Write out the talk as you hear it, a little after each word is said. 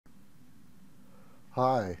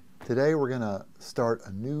Hi, today we're going to start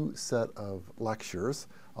a new set of lectures,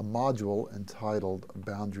 a module entitled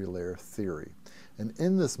Boundary Layer Theory. And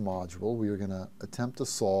in this module we are going to attempt to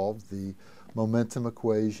solve the momentum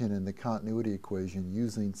equation and the continuity equation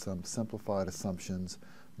using some simplified assumptions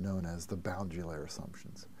known as the boundary layer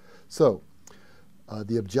assumptions. So,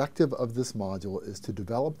 the objective of this module is to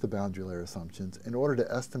develop the boundary layer assumptions in order to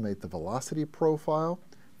estimate the velocity profile.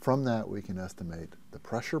 From that, we can estimate the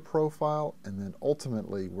pressure profile, and then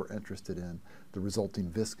ultimately we're interested in the resulting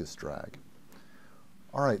viscous drag.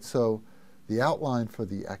 All right, so the outline for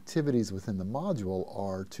the activities within the module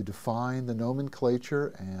are to define the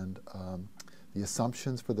nomenclature and the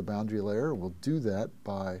assumptions for the boundary layer. We'll do that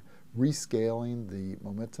by rescaling the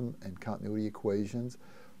momentum and continuity equations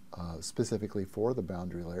specifically for the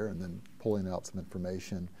boundary layer, and then pulling out some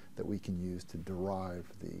information that we can use to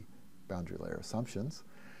derive the boundary layer assumptions.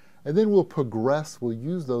 And then we'll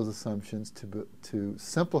use those assumptions to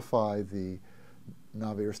simplify the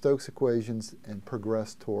Navier-Stokes equations and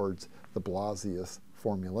progress towards the Blasius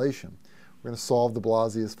formulation. We're going to solve the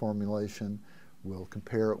Blasius formulation. We'll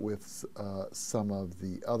compare it with some of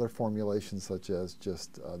the other formulations, such as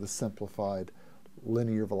just the simplified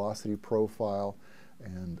linear velocity profile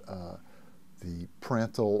and the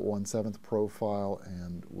Prandtl 1/7 profile,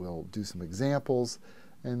 and we'll do some examples,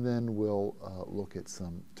 and then we'll look at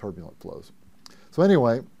some turbulent flows. So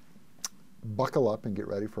anyway, buckle up and get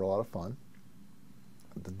ready for a lot of fun.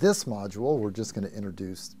 This module, we're just going to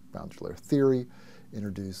introduce boundary layer theory,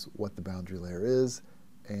 introduce what the boundary layer is,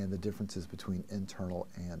 and the differences between internal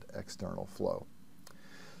and external flow.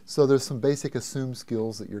 So there's some basic assumed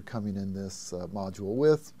skills that you're coming in this module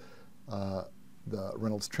with. The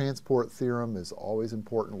Reynolds transport theorem is always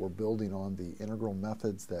important. We're building on the integral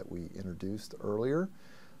methods that we introduced earlier.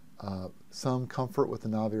 Some comfort with the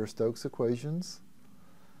Navier-Stokes equations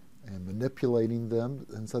and manipulating them.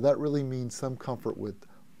 And so that really means some comfort with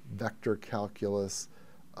vector calculus,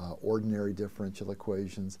 ordinary differential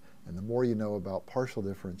equations, and the more you know about partial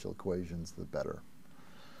differential equations, the better.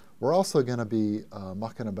 We're also going to be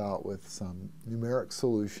mucking about with some numeric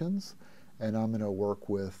solutions, and I'm going to work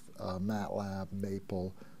with MATLAB,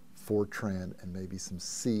 Maple, Fortran, and maybe some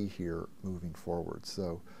C here moving forward.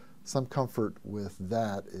 So some comfort with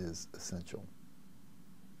that is essential.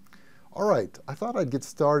 All right, I thought I'd get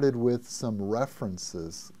started with some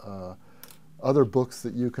references, other books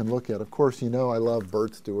that you can look at. Of course, you know I love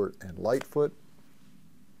Burt Stewart and Lightfoot.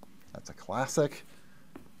 That's a classic.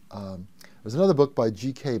 There's another book by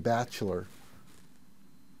G.K. Batchelor.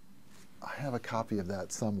 I have a copy of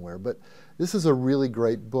that somewhere, but this is a really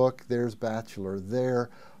great book. There's Batchelor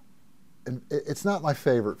there. And it's not my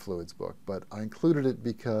favorite fluids book, but I included it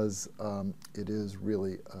because it is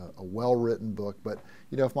really a well-written book. But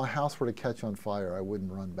you know, if my house were to catch on fire, I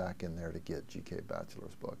wouldn't run back in there to get G.K.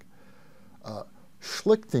 Batchelor's book.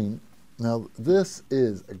 Schlichting, now this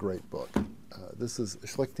is a great book. This is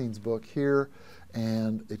Schlichting's book here,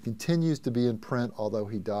 and it continues to be in print, although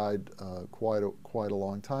he died quite a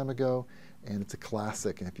long time ago, and it's a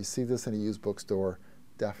classic. And if you see this in a used bookstore,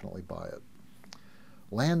 definitely buy it.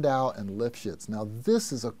 Landau and Lifshitz. Now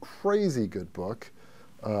this is a crazy good book.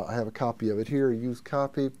 I have a copy of it here, a used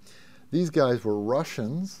copy. These guys were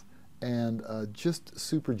Russians and just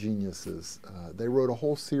super geniuses. They wrote a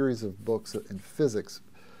whole series of books in physics.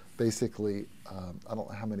 Basically, I don't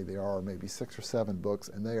know how many they are, maybe 6 or 7 books,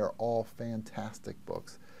 and they are all fantastic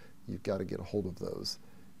books. You've got to get a hold of those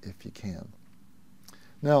if you can.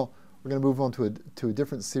 Now, we're going to move on to a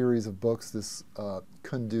different series of books, this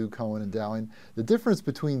Kundu, Cohen, and Dowling. The difference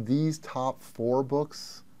between these top 4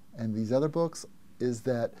 books and these other books is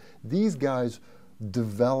that these guys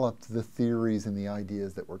developed the theories and the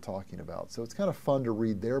ideas that we're talking about. So it's kind of fun to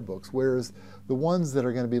read their books, whereas the ones that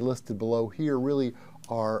are going to be listed below here really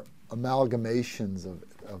are amalgamations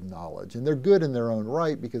of knowledge. And they're good in their own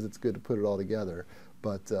right because it's good to put it all together,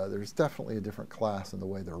 but there's definitely a different class in the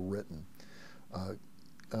way they're written.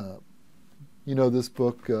 You know this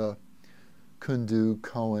book, Kundu,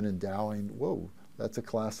 Cohen, and Dowling. Whoa, that's a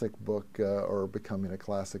classic book, or becoming a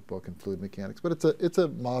classic book in fluid mechanics. But it's a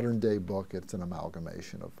modern day book. It's an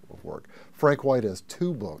amalgamation of work. Frank White has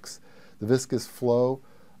 2 books, The Viscous Flow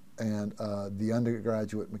and The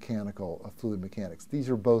Undergraduate Mechanical of Fluid Mechanics.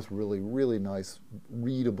 These are both really, really nice,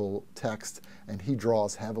 readable text, and he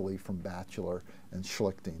draws heavily from Batchelor and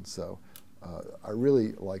Schlichting. So I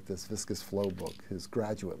really like this Viscous Flow book, his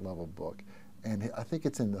graduate level book. And I think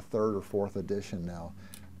it's in the 3rd or 4th edition now.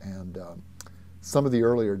 And some of the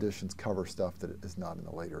earlier editions cover stuff that is not in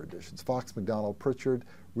the later editions. Fox, McDonald, Pritchard,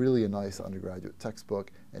 really a nice undergraduate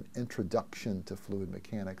textbook, an introduction to fluid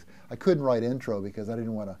mechanics. I couldn't write intro because I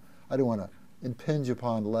didn't want to impinge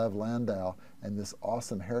upon Lev Landau and this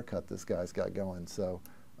awesome haircut this guy's got going, so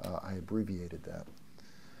I abbreviated that.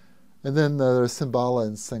 And then there's Simbala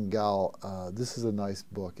and Sengal. This is a nice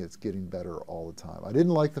book. It's getting better all the time. I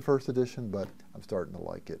didn't like the first edition, but I'm starting to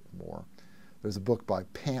like it more. There's a book by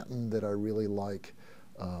Panton that I really like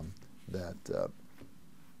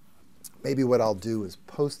maybe what I'll do is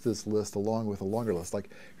post this list along with a longer list.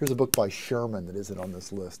 Like, here's a book by Sherman that isn't on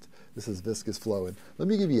this list. This is Viscous Flow. And let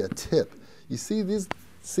me give you a tip. You see these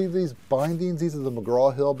bindings? These are the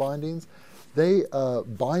McGraw-Hill bindings. They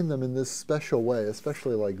bind them in this special way,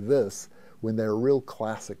 especially like this, when they're real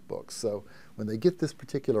classic books. So when they get this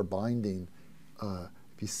particular binding,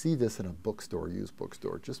 if you see this in a bookstore, used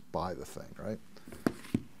bookstore, just buy the thing, right?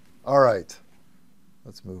 All right,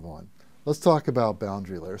 let's move on. Let's talk about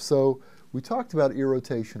boundary layers. So we talked about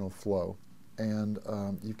irrotational flow, and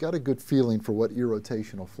you've got a good feeling for what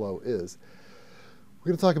irrotational flow is. We're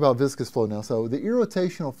going to talk about viscous flow now. So the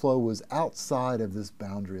irrotational flow was outside of this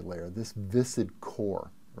boundary layer, this viscid core,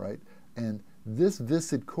 right? And this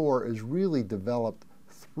viscid core is really developed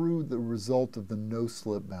through the result of the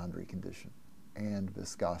no-slip boundary condition and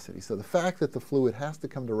viscosity. So the fact that the fluid has to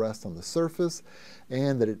come to rest on the surface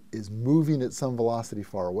and that it is moving at some velocity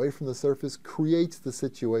far away from the surface creates the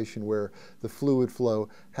situation where the fluid flow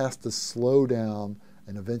has to slow down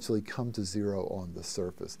and eventually come to zero on the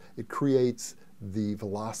surface. It creates the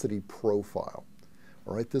velocity profile.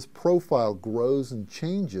 All right, this profile grows and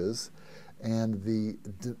changes, and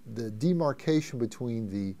the demarcation between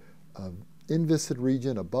the inviscid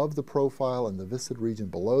region above the profile and the viscid region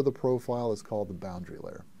below the profile is called the boundary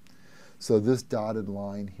layer. So this dotted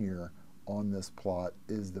line here on this plot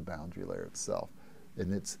is the boundary layer itself,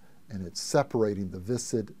 and it's separating the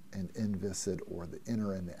viscid and inviscid, or the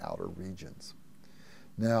inner and the outer regions.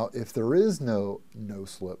 Now, if there is no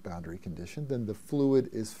slip boundary condition, then the fluid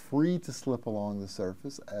is free to slip along the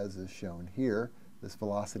surface, as is shown here. This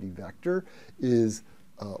velocity vector is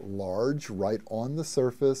large, right on the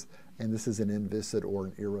surface, and this is an inviscid or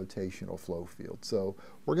an irrotational flow field. So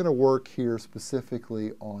we're going to work here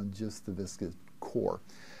specifically on just the viscous core.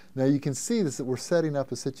 Now you can see this, that we're setting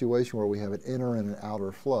up a situation where we have an inner and an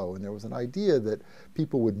outer flow, and there was an idea that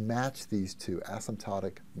people would match these two,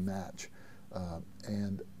 asymptotic match.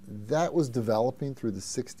 And that was developing through the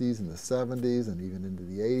 60s and the 70s and even into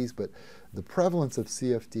the 80s, but the prevalence of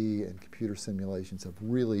CFD and computer simulations have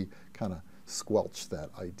really kind of squelched that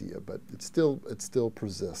idea, but it still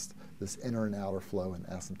persists, this inner and outer flow and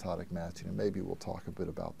asymptotic matching, and maybe we'll talk a bit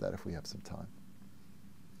about that if we have some time.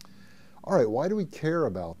 All right, why do we care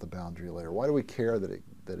about the boundary layer? Why do we care that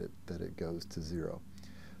it goes to zero?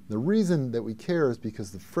 The reason that we care is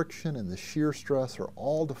because the friction and the shear stress are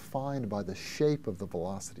all defined by the shape of the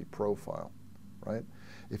velocity profile, right?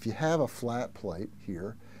 If you have a flat plate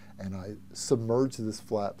here, and I submerge this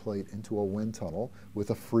flat plate into a wind tunnel with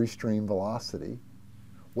a free stream velocity,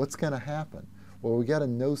 what's going to happen? Well, we got a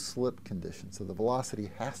no-slip condition, so the velocity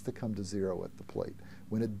has to come to zero at the plate.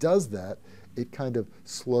 When it does that, it kind of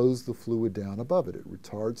slows the fluid down above it. It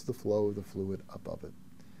retards the flow of the fluid above it.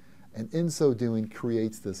 And in so doing,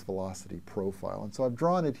 creates this velocity profile. And so I've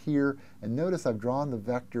drawn it here, and notice I've drawn the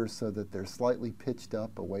vectors so that they're slightly pitched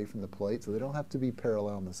up away from the plate, so they don't have to be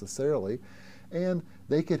parallel necessarily. And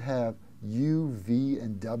they could have u, v,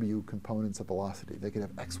 and w components of velocity. They could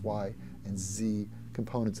have x, y, and z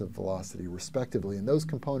components of velocity, respectively. And those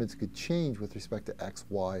components could change with respect to x,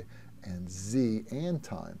 y, and z and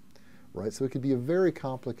time. Right? So it could be a very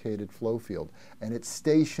complicated flow field. And at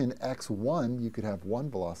station x1, you could have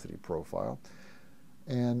one velocity profile.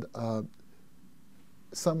 And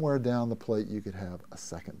somewhere down the plate, you could have a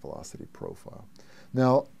second velocity profile.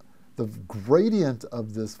 Now, the gradient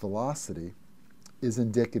of this velocity is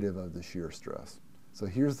indicative of the shear stress. So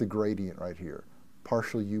here's the gradient right here,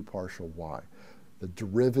 partial u, partial y. The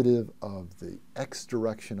derivative of the x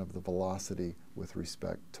direction of the velocity with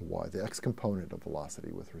respect to y, the x component of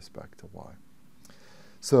velocity with respect to y.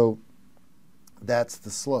 So that's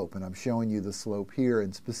the slope, and I'm showing you the slope here,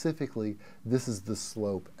 and specifically, this is the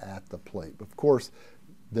slope at the plate. Of course,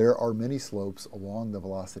 there are many slopes along the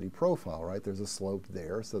velocity profile, right? There's a slope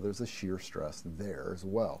there, so there's a shear stress there as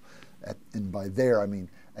well. And by there, I mean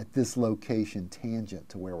at this location tangent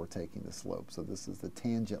to where we're taking the slope. So this is the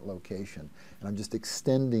tangent location, and I'm just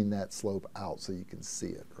extending that slope out so you can see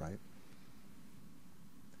it, right?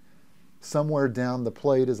 Somewhere down the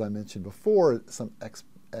plate, as I mentioned before, some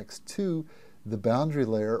x2, the boundary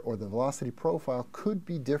layer or the velocity profile could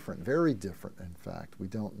be different, very different, in fact. We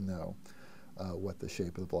don't know what the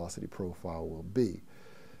shape of the velocity profile will be.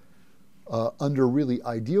 Under really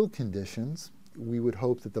ideal conditions, we would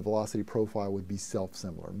hope that the velocity profile would be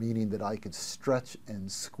self-similar, meaning that I could stretch and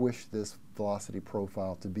squish this velocity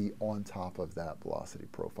profile to be on top of that velocity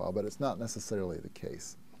profile, but it's not necessarily the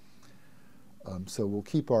case. So we'll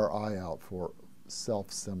keep our eye out for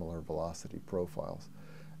self-similar velocity profiles.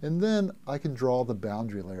 And then I can draw the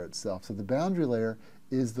boundary layer itself. So the boundary layer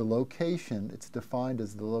is the location, it's defined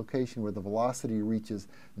as the location where the velocity reaches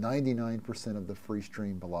 99% of the free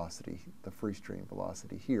stream velocity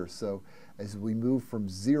here. So as we move from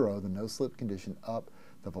 0, the no-slip condition, up,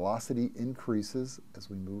 the velocity increases as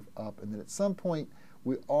we move up, and then at some point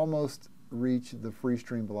we almost reach the free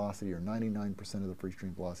stream velocity, or 99% of the free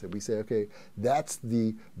stream velocity. We say, okay, that's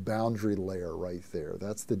the boundary layer right there.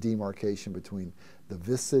 That's the demarcation between the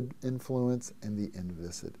viscid influence and the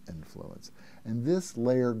inviscid influence. And this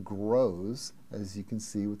layer grows, as you can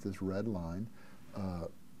see with this red line,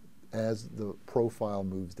 as the profile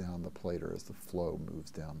moves down the plate, or as the flow moves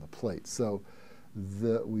down the plate. So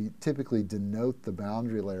we typically denote the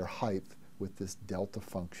boundary layer height with this delta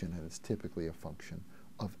function, and it's typically a function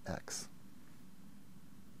of x.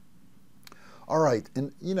 All right,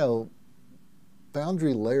 and you know,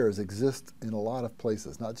 boundary layers exist in a lot of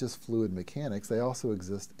places, not just fluid mechanics, they also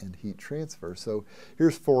exist in heat transfer. So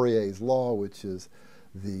here's Fourier's law, which is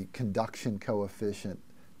the conduction coefficient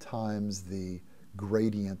times the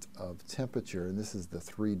gradient of temperature, and this is the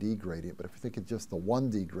 3D gradient, but if you think of just the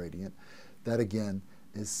 1D gradient, that again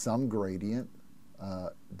is some gradient,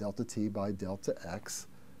 delta t by delta x,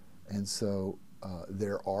 and so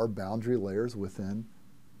there are boundary layers within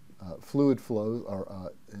fluid flow,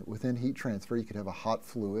 or within heat transfer. You could have a hot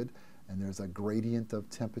fluid, and there's a gradient of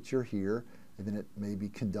temperature here, and then it maybe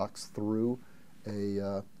conducts through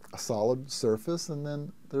a solid surface, and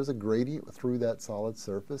then there's a gradient through that solid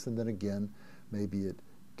surface, and then again, maybe it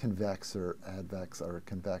convects or advex or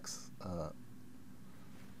convects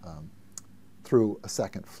through a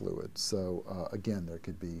second fluid. So again, there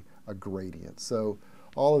could be a gradient. So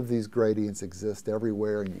all of these gradients exist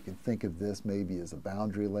everywhere, and you can think of this maybe as a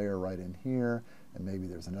boundary layer right in here, and maybe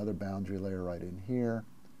there's another boundary layer right in here.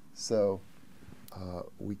 So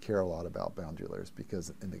we care a lot about boundary layers,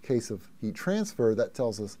 because in the case of heat transfer, that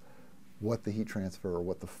tells us what the heat transfer, or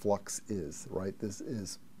what the flux is, right? This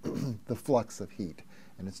is the flux of heat,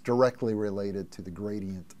 and it's directly related to the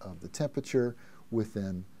gradient of the temperature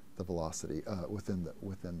within the velocity, within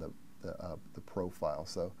the profile.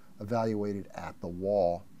 So evaluated at the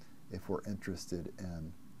wall if we're interested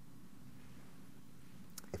in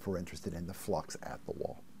the flux at the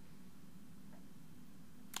wall.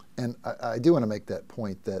 And I do want to make that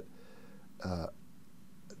point that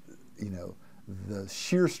you know, the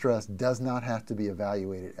shear stress does not have to be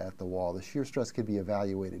evaluated at the wall. The shear stress could be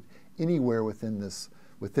evaluated anywhere within this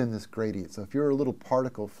gradient. So if you're a little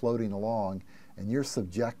particle floating along and you're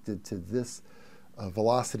subjected to this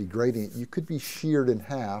velocity gradient, you could be sheared in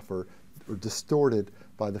half or distorted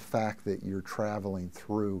by the fact that you're traveling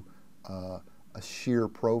through a shear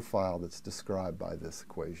profile that's described by this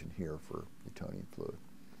equation here for Newtonian fluid.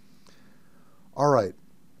 All right.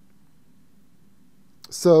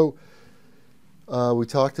 So we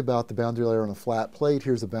talked about the boundary layer on a flat plate.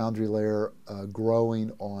 Here's a boundary layer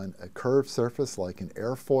growing on a curved surface like an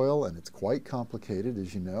airfoil, and it's quite complicated,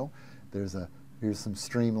 as you know. Here's some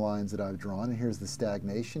streamlines that I've drawn, and here's the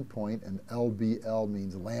stagnation point, and LBL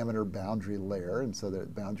means laminar boundary layer, and so the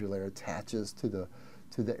boundary layer attaches to the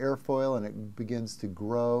airfoil, and it begins to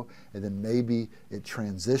grow, and then maybe it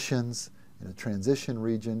transitions in a transition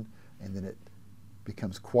region, and then it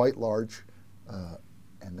becomes quite large,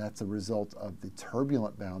 and that's a result of the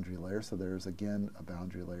turbulent boundary layer. So there's again a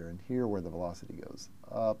boundary layer in here where the velocity goes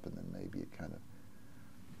up, and then maybe it kind of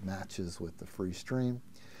matches with the free stream.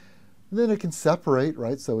 And then it can separate,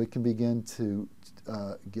 right? So it can begin to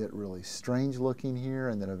get really strange looking here,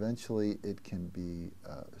 and then eventually it can be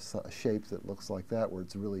a shape that looks like that, where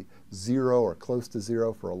it's really 0 or close to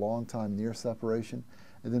 0 for a long time near separation.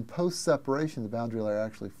 And then post-separation, the boundary layer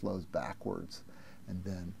actually flows backwards, and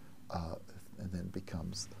then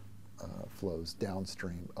flows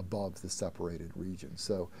downstream above the separated region.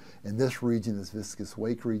 So in this region, this viscous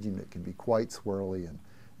wake region, it can be quite swirly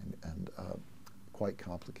and quite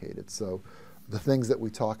complicated. So the things that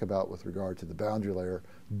we talk about with regard to the boundary layer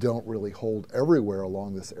don't really hold everywhere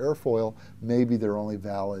along this airfoil. Maybe they're only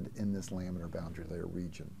valid in this laminar boundary layer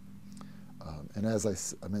region. And as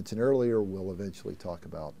I mentioned earlier, we'll eventually talk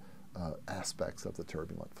about aspects of the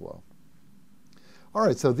turbulent flow. All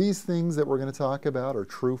right, so these things that we're going to talk about are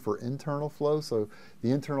true for internal flow. So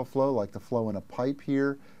the internal flow, like the flow in a pipe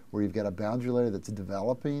here, where you've got a boundary layer that's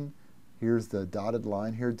developing. Here's the dotted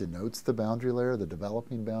line here, denotes the boundary layer, the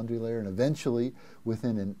developing boundary layer, and eventually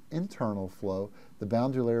within an internal flow, the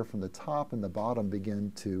boundary layer from the top and the bottom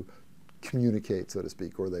begin to communicate, so to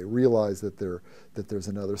speak, or they realize that there's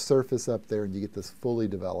another surface up there, and you get this fully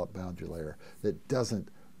developed boundary layer that doesn't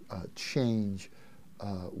change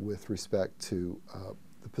with respect to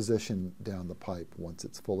the position down the pipe once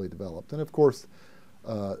it's fully developed. And of course,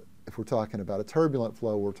 if we're talking about a turbulent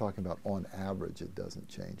flow, we're talking about on average it doesn't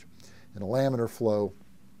change. In a laminar flow,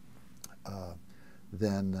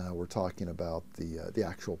 then we're talking about the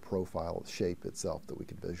actual profile shape itself that we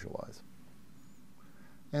can visualize.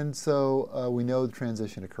 And so we know the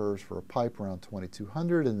transition occurs for a pipe around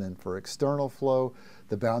 2200, and then for external flow,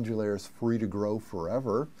 the boundary layer is free to grow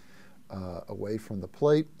forever away from the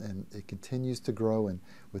plate, and it continues to grow. And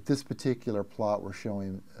with this particular plot, we're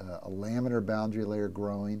showing a laminar boundary layer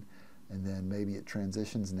growing, and then maybe it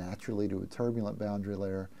transitions naturally to a turbulent boundary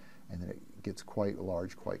layer, and then it gets quite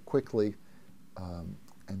large quite quickly,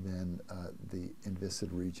 and then the inviscid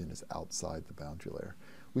region is outside the boundary layer.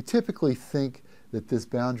 We typically think that this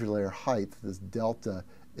boundary layer height, this delta,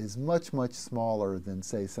 is much, much smaller than,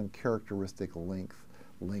 say, some characteristic length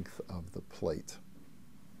of the plate.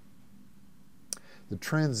 The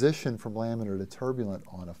transition from laminar to turbulent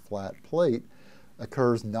on a flat plate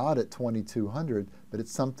occurs not at 2200, but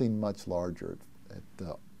it's something much larger, at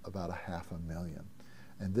about 500,000.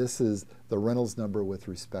 And this is the Reynolds number with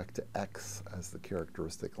respect to x as the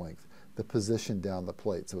characteristic length, the position down the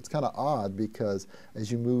plate. So it's kind of odd because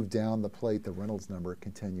as you move down the plate, the Reynolds number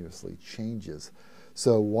continuously changes.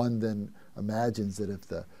 So one then imagines that if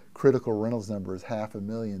the critical Reynolds number is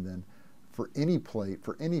 500,000, then for any plate,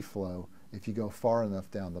 for any flow, if you go far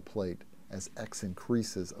enough down the plate, as x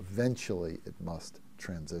increases, eventually it must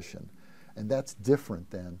transition. And that's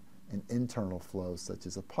different than in internal flows such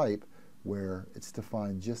as a pipe, where it's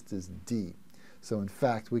defined just as d. So in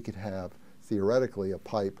fact, we could have, theoretically, a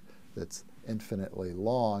pipe that's infinitely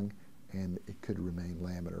long, and it could remain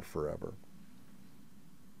laminar forever.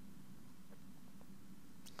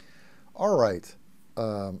 All right.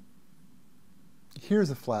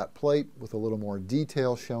 Here's a flat plate with a little more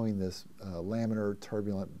detail showing this laminar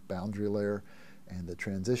turbulent boundary layer and the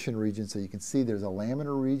transition region. So you can see there's a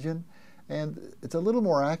laminar region, and it's a little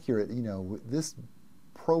more accurate. You know, this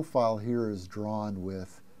profile here is drawn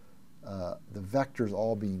with the vectors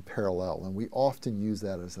all being parallel, and we often use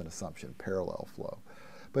that as an assumption, parallel flow.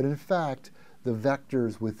 But in fact, the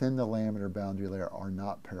vectors within the laminar boundary layer are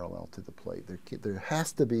not parallel to the plate. There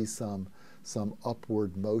has to be some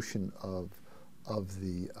upward motion of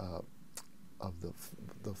the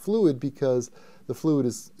fluid, because the fluid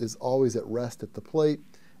is always at rest at the plate,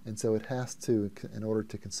 and so it has to, in order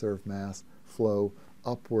to conserve mass, flow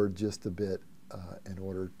upward just a bit in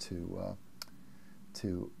order to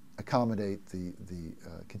accommodate the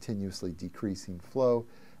continuously decreasing flow.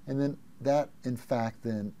 And then that, in fact,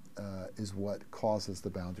 then is what causes the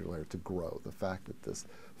boundary layer to grow, the fact that this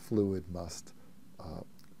fluid must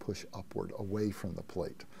push upward away from the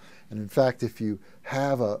plate. And in fact, if you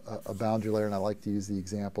have a boundary layer, and I like to use the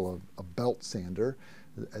example of a belt sander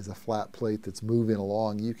as a flat plate that's moving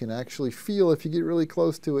along, you can actually feel, if you get really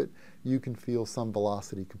close to it, you can feel some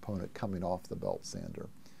velocity component coming off the belt sander.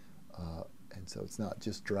 And so it's not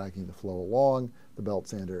just dragging the flow along the belt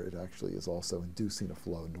sander, it actually is also inducing a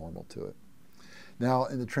flow normal to it. Now,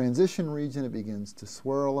 in the transition region, it begins to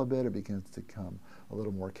swirl a bit, it begins to become a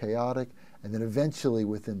little more chaotic, and then eventually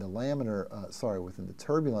within the within the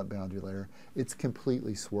turbulent boundary layer, it's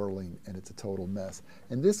completely swirling and it's a total mess.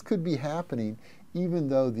 And this could be happening even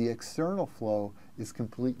though the external flow is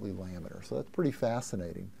completely laminar. So that's pretty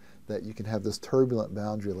fascinating that you can have this turbulent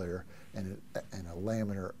boundary layer and a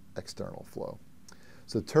laminar external flow.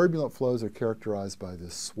 So turbulent flows are characterized by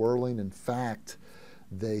this swirling. In fact,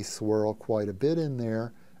 they swirl quite a bit in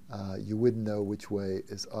there. You wouldn't know which way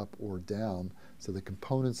is up or down. So the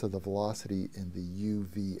components of the velocity in the u,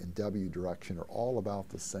 v, and w direction are all about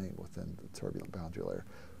the same within the turbulent boundary layer.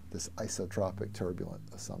 This isotropic turbulent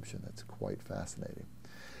assumption, that's quite fascinating.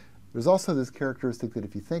 There's also this characteristic that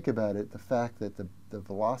if you think about it, the fact that the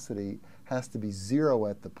velocity has to be zero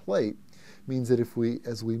at the plate means that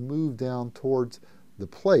as we move down towards the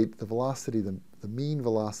plate, the velocity, the mean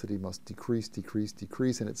velocity must decrease, decrease,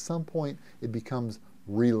 decrease, and at some point it becomes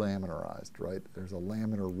relaminarized, right? There's a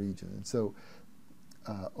laminar region. And so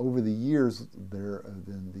over the years, there have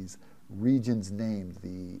been these regions named.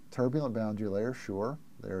 The turbulent boundary layer, sure,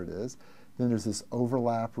 there it is. Then there's this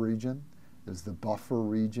overlap region, there's the buffer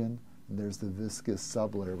region, and there's the viscous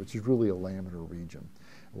sublayer, which is really a laminar region.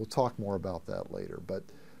 And we'll talk more about that later. But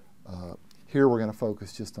here we're going to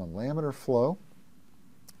focus just on laminar flow.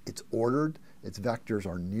 It's ordered. Its vectors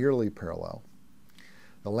are nearly parallel.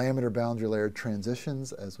 The laminar boundary layer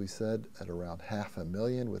transitions, as we said, at around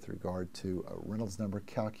 500,000 with regard to a Reynolds number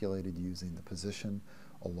calculated using the position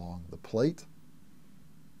along the plate.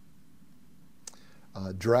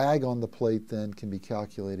 Drag on the plate then can be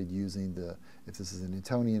calculated using if this is a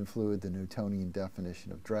Newtonian fluid, the Newtonian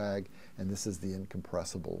definition of drag, and this is the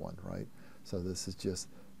incompressible one, right? So this is just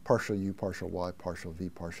partial u, partial y, partial v,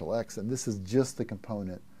 partial x, and this is just the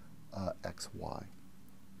component xy.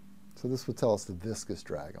 So this would tell us the viscous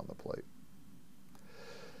drag on the plate.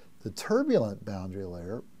 The turbulent boundary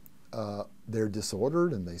layer, they're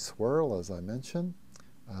disordered and they swirl, as I mentioned.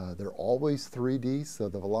 They're always 3D, so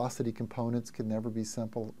the velocity components can never be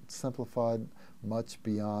simplified much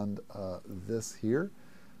beyond this here.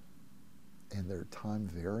 And they're time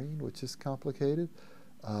varying, which is complicated.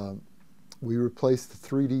 We replaced the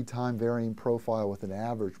 3D time varying profile with an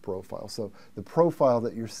average profile. So the profile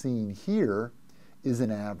that you're seeing here is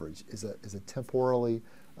an average, is a temporally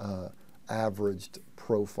averaged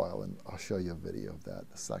profile, and I'll show you a video of that in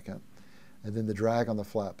a second. And then the drag on the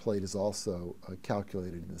flat plate is also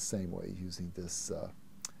calculated in the same way using this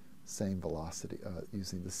same velocity,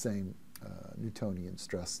 using the same Newtonian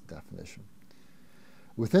stress definition.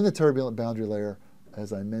 Within the turbulent boundary layer,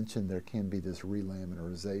 as I mentioned, there can be this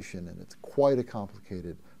relaminarization, and it's quite a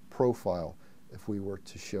complicated profile if we were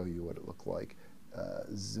to show you what it looked like.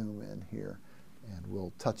 Zoom in here, and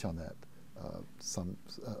we'll touch on that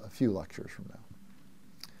a few lectures from now.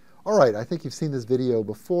 All right, I think you've seen this video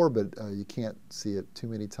before, but you can't see it too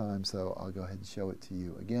many times, so I'll go ahead and show it to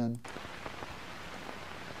you again.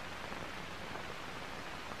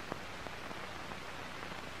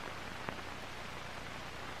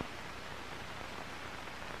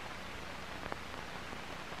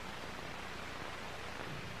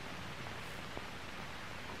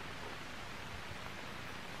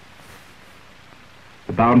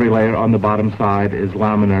 The boundary layer on the bottom side is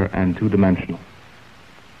laminar and two-dimensional.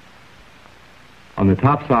 On the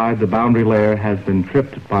top side, the boundary layer has been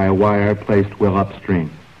tripped by a wire placed well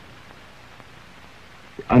upstream.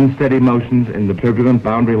 The unsteady motions in the turbulent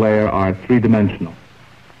boundary layer are three-dimensional.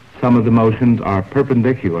 Some of the motions are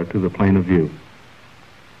perpendicular to the plane of view.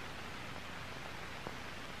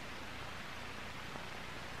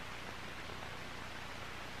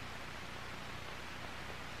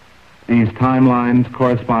 These timelines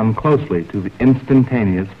correspond closely to the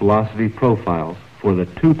instantaneous velocity profiles for the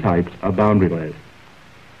two types of boundary layers.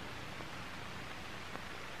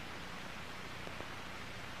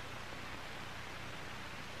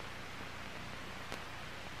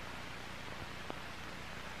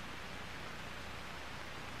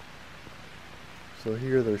 So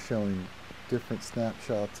here they're showing different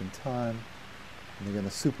snapshots in time, and they're going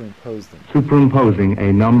to superimpose them. Superimposing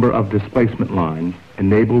a number of displacement lines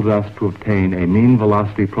enables us to obtain a mean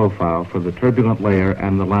velocity profile for the turbulent layer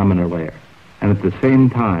and the laminar layer, and at the same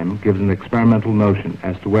time gives an experimental notion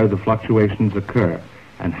as to where the fluctuations occur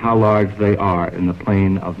and how large they are in the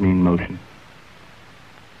plane of mean motion.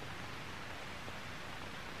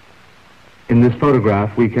 In this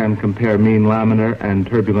photograph, we can compare mean laminar and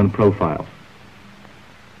turbulent profiles.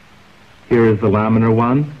 Here is the laminar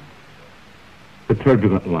one, the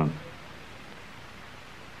turbulent one,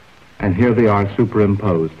 and here they are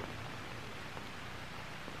superimposed.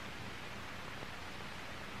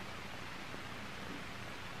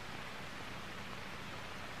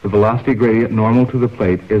 The velocity gradient normal to the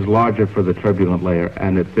plate is larger for the turbulent layer,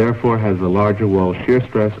 and it therefore has a larger wall shear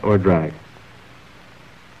stress or drag.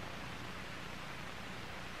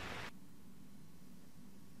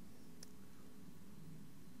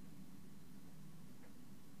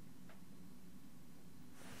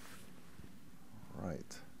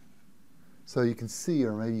 Right. So you can see,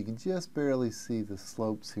 or maybe you can just barely see the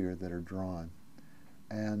slopes here that are drawn.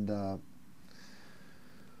 And,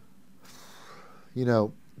 you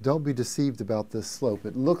know, don't be deceived about this slope.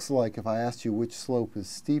 It looks like if I asked you which slope is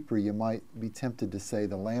steeper, you might be tempted to say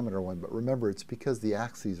the laminar one. But remember, it's because the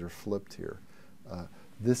axes are flipped here.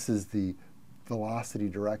 This is the velocity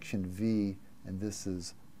direction v, and this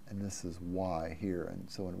is y here. And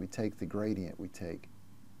so when we take the gradient, we take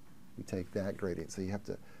that gradient. So you have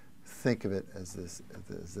to think of it as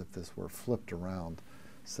if this were flipped around.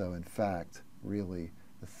 So in fact, really,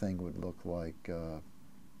 the thing would look like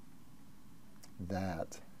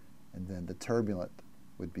that, and then the turbulent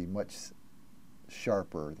would be much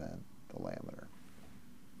sharper than the laminar.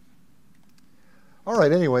 All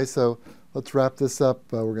right, anyway, so let's wrap this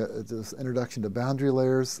up. We're going to this introduction to boundary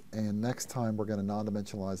layers, and next time we're going to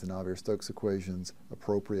non-dimensionalize the Navier-Stokes equations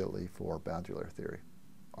appropriately for boundary layer theory.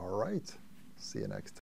 All right, see you next time.